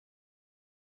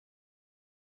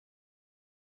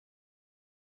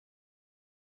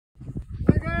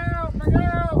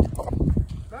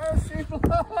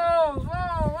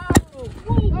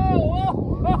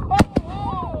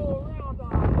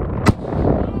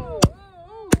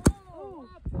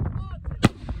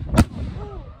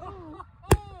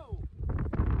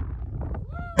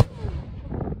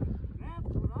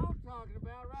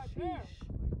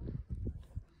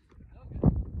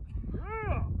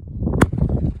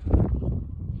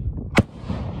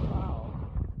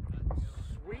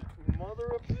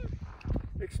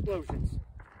Explosions.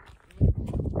 I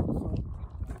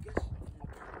guess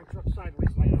my truck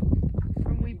sideways like that.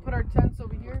 Can we put our tents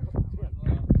over here?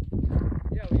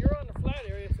 Yeah, well, you're on the flat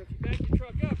area, so if you back your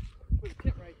truck up, put a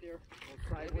tent right there.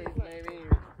 Sideways, maybe.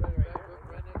 Right next.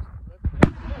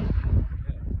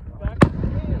 Back up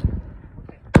again.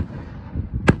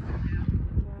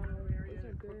 Those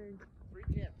are big. 3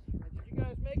 tents. Did you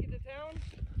guys make it to town?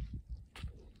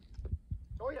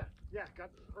 Oh yeah, yeah, got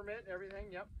the permit,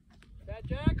 everything, yep. Fat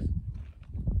Jacks?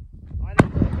 I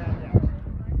didn't put that down.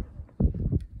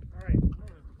 Alright,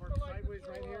 park sideways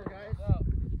right here, guys.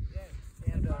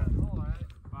 And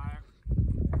Fire.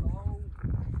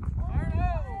 Fire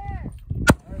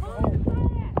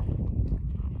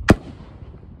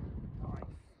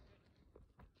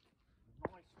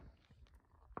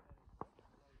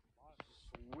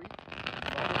Sweet.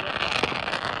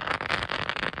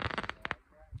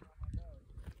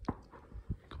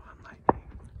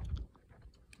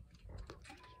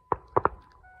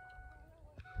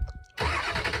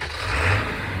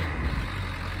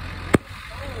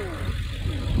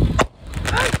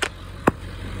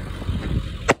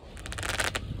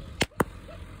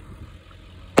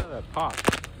 That pop.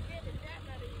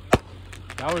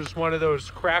 That was one of those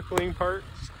crackling parts.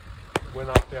 Went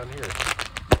off down here.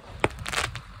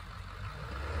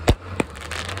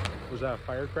 Was that a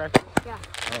firecracker? Yeah.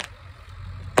 Oh.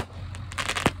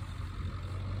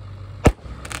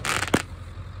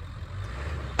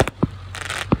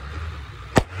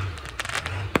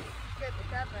 Scared the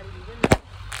crap out of you, didn't it?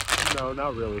 No,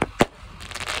 not really.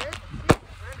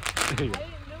 I didn't know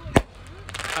it.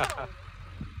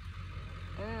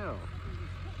 Ow.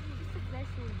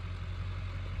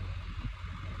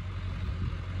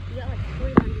 You got like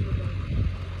 300 of them.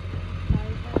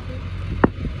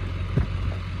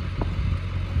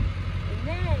 And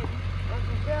then,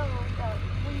 Uncle Bill got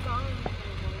 3 bombs.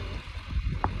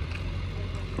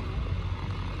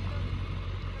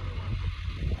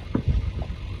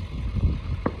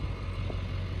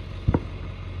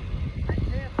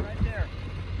 Right there.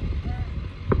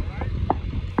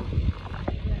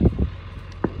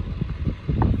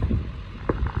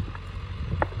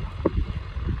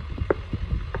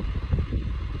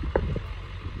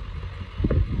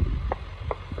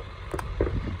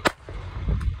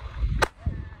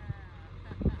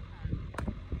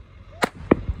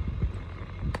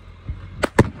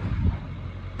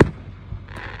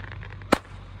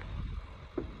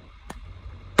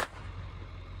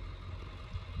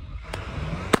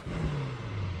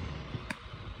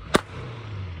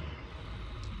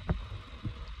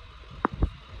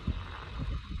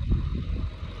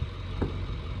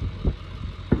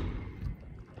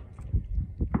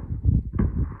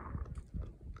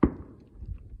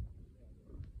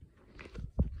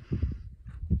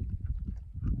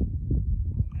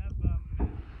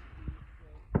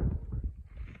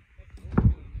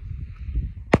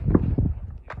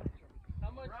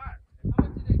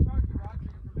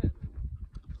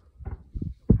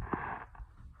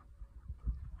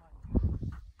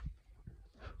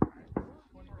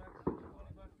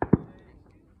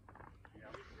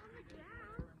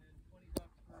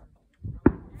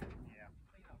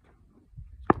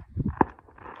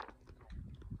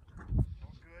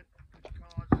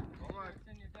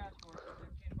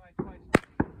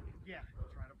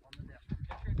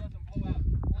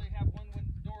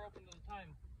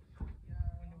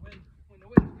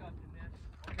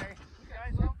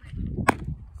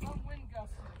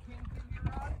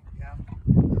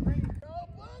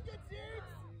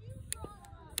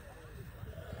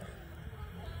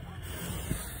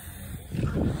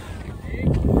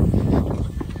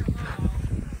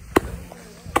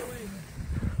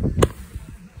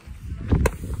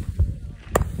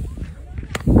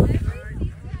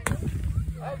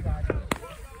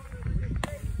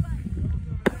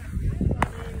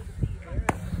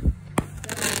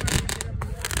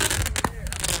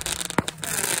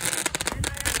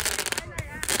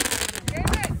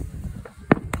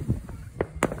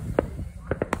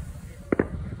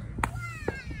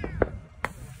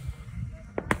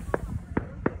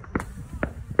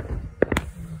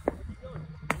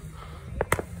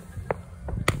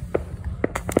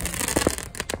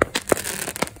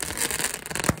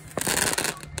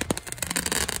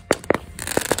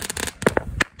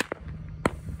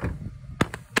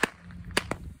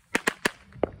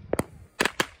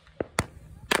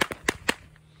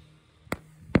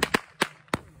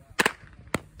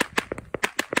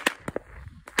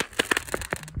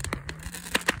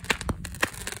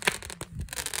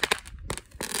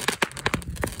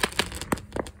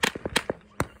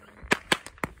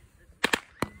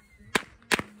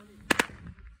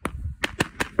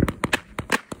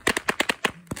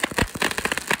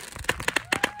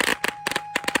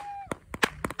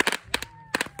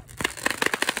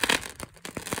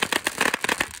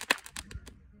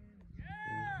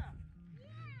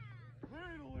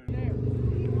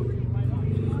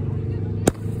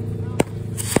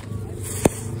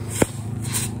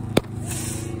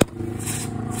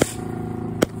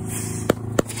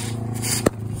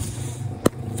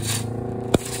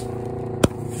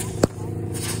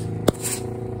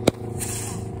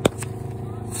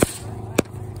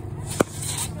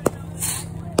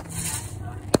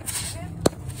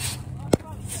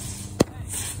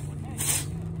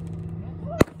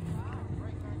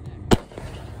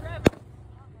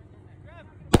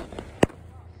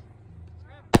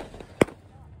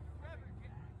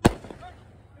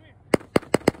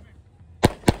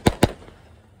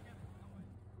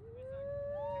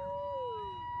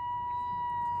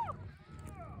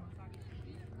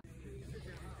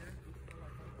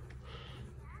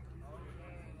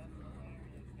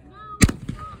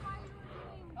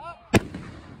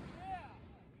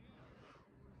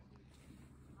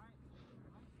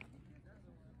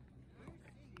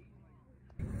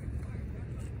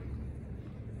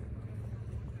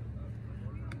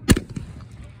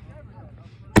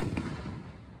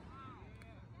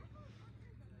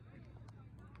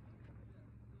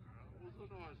 I'm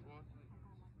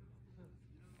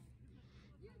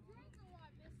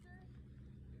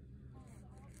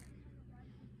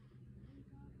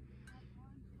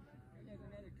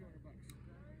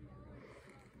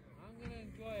gonna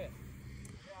enjoy it.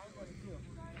 Yeah, I'm going to too.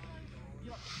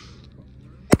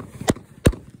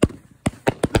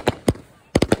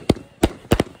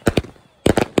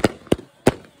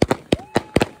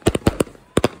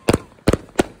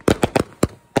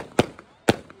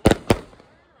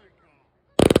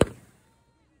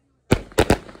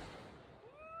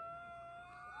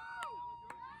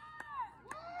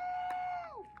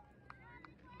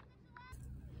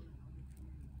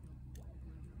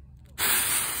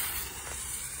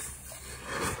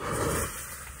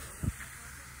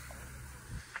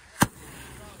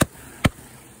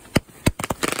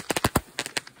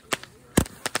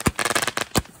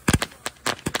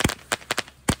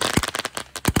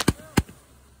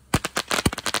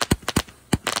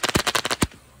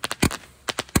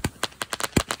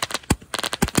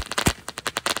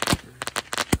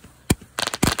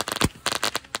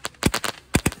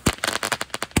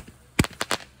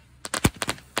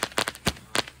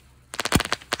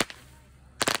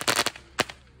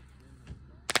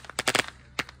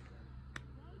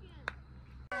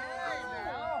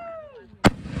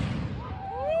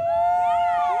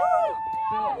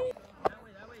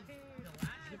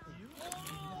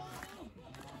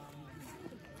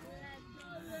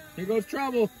 Here goes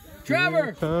trouble. Trevor!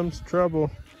 Here comes trouble.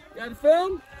 You got the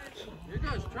film? Here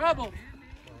goes trouble.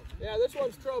 Yeah, this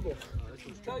one's trouble.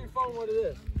 Tell your phone what it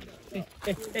is.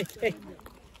 Hey.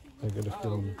 I gotta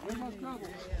film. Here goes trouble.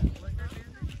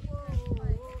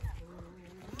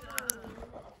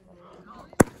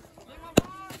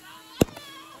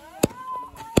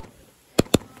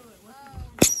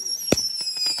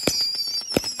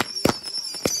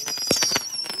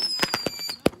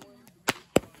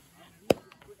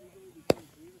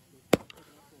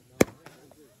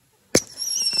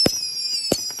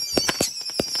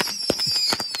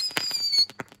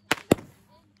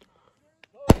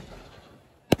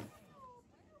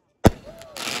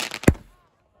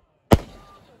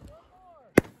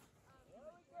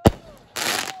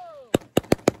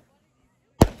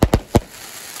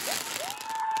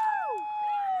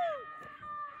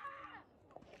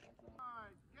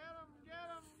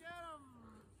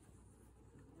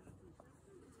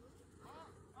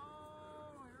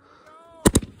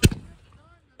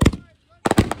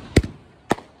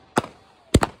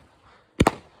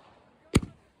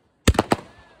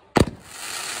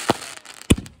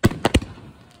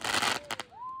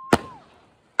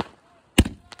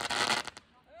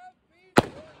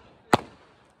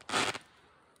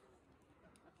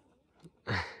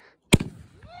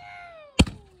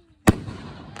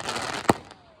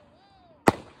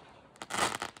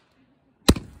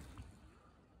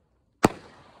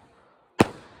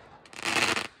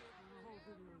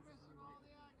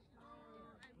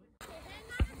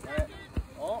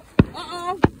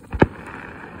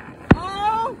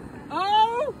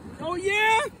 Oh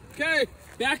yeah! Okay,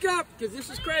 back up, because this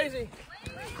is crazy.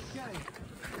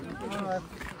 Alright,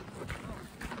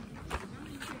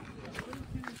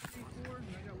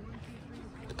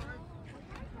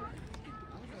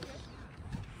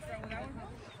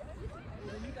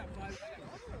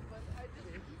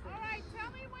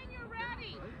 tell me when you're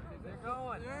ready.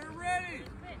 They're ready.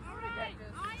 Alright.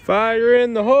 Fire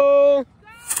in the hole.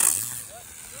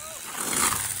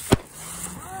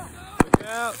 Look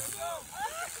out.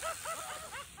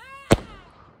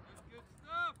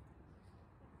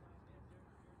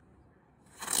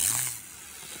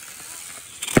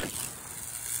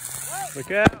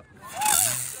 Look out.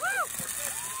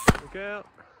 Look out.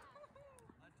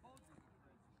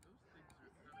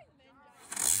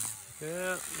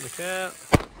 Look out.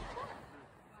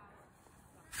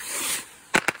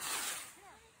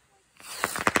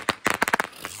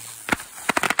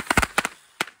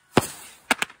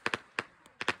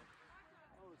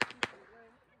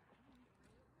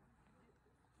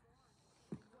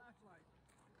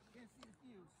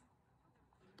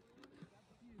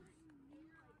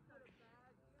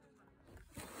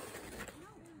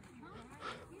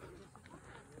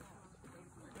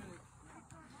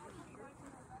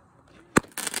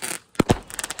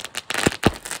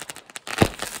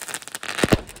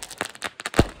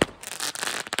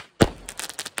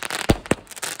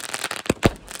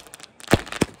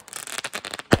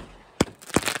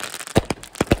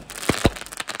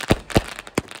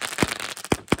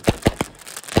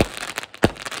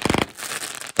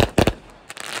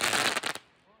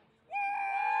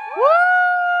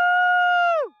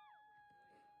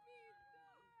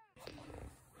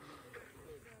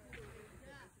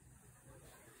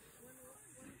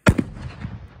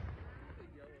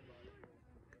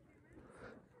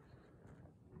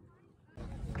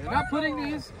 putting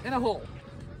these in a hole.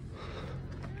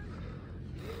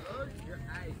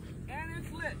 And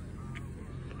it's lit.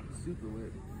 Super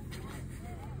lit.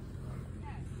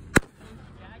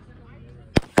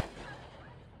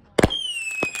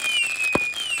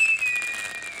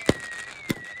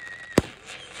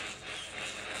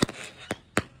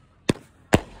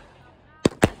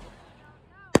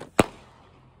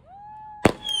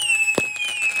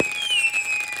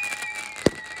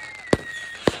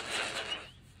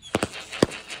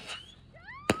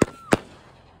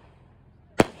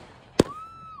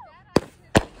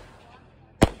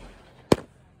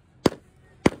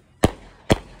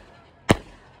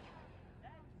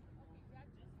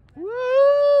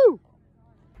 Woo!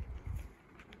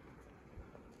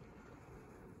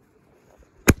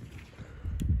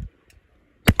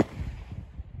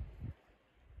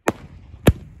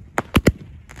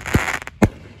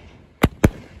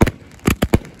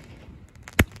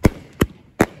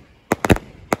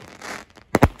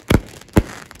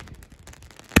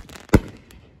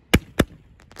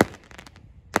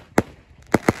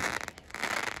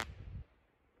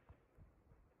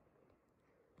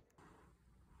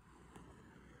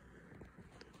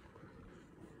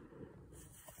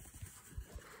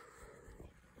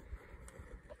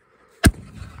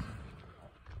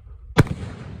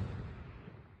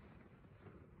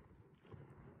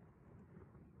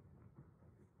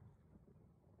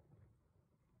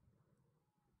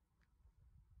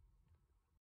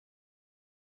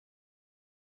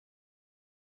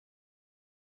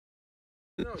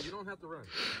 No, you don't have to run.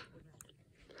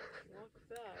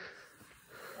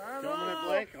 Filming it,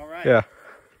 Blake? All right. Yeah.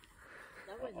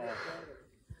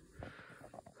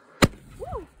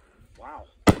 Wow.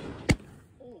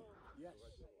 Oh, yes.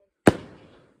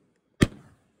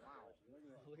 Wow.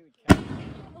 Look at the cat.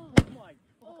 Oh, my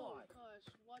God. Oh gosh,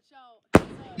 watch out.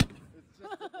 It's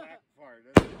just the back part,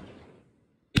 isn't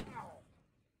it? Wow.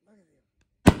 Look at him.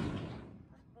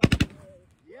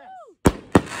 Yes.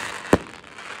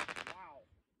 Wow.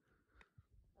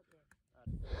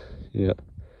 Yeah.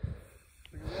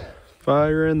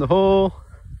 Fire in the hole.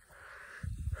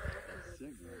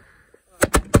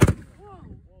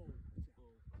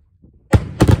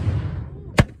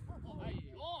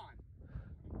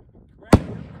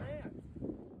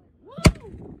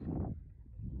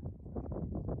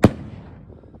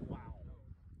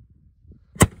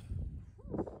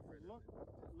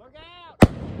 Look out!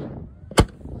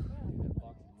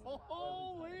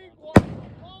 Holy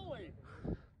guacamole!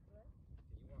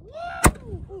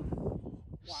 Woo!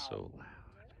 So loud.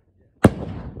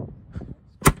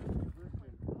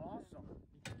 Awesome.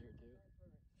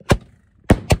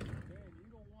 Man, you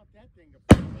don't want that thing to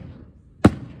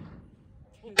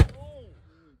fall.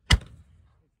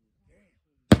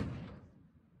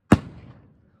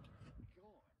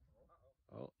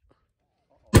 Oh! Oh.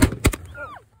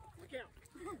 Look out!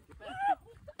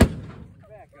 Get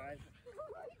back, guys.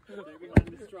 Stay behind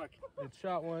this truck. It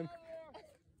shot one.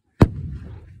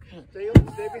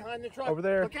 Stay behind the truck. Over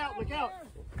there. Look out! Look out!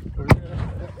 Over there.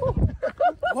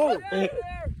 Whoa!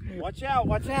 Watch out!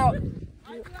 Watch out!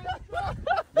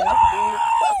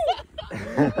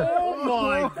 Oh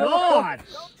my God!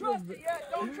 Don't trust it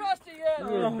yet. Don't trust it yet.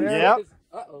 Yep.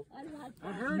 Uh-oh.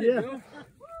 I heard it, Bill.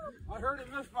 I heard it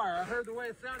misfire. I heard the way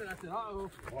it sounded. I said,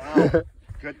 uh-oh. Wow.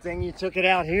 Good thing you took it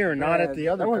out here, not at the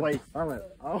other place. I went,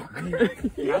 oh.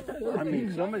 I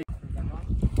mean, somebody.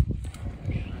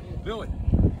 Billy.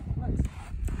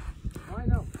 I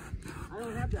know. I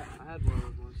don't have that. I had one of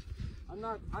those ones.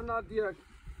 I'm not the,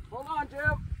 hold on,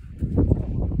 Jim.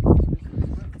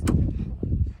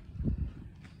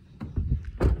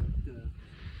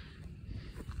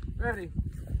 Ready.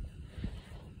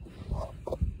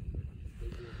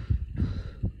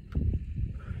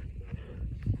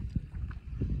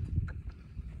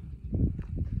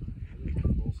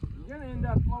 You're gonna end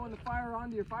up blowing the fire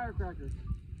onto your firecrackers.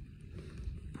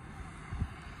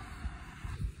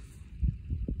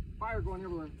 Fire going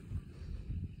everywhere.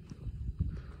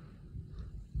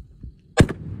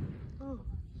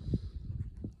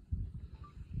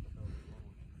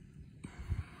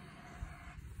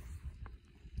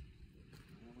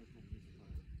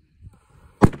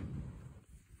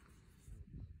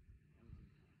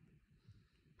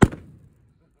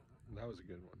 That was a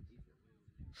good one.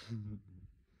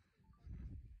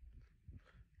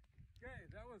 Okay,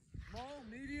 that was small,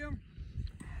 medium.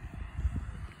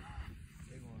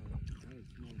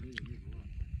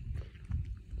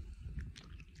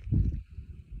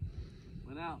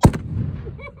 Went out.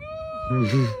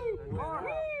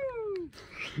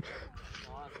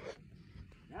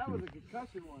 That was a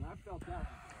concussion one. I felt that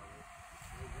one.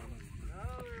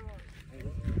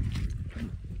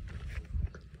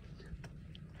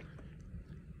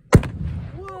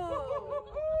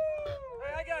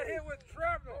 with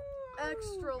shrapnel.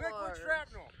 Extra Liquid large.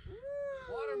 shrapnel.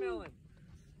 Watermelon.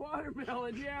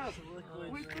 Watermelon, yeah.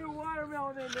 We threw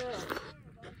watermelon in there.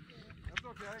 That's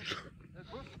okay.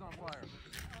 That bush is on fire.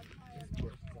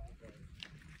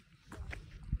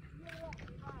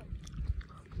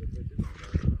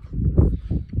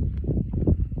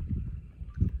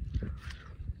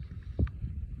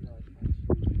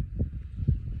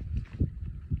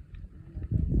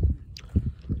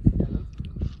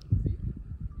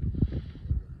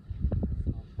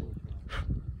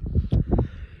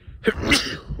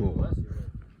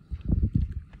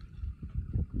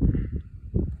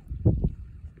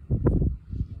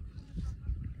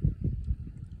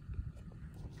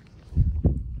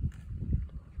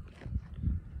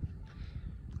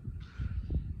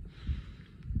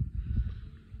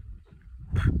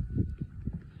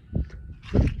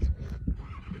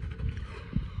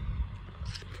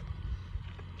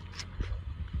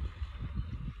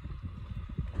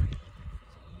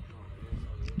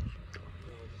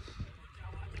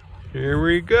 Here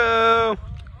we go.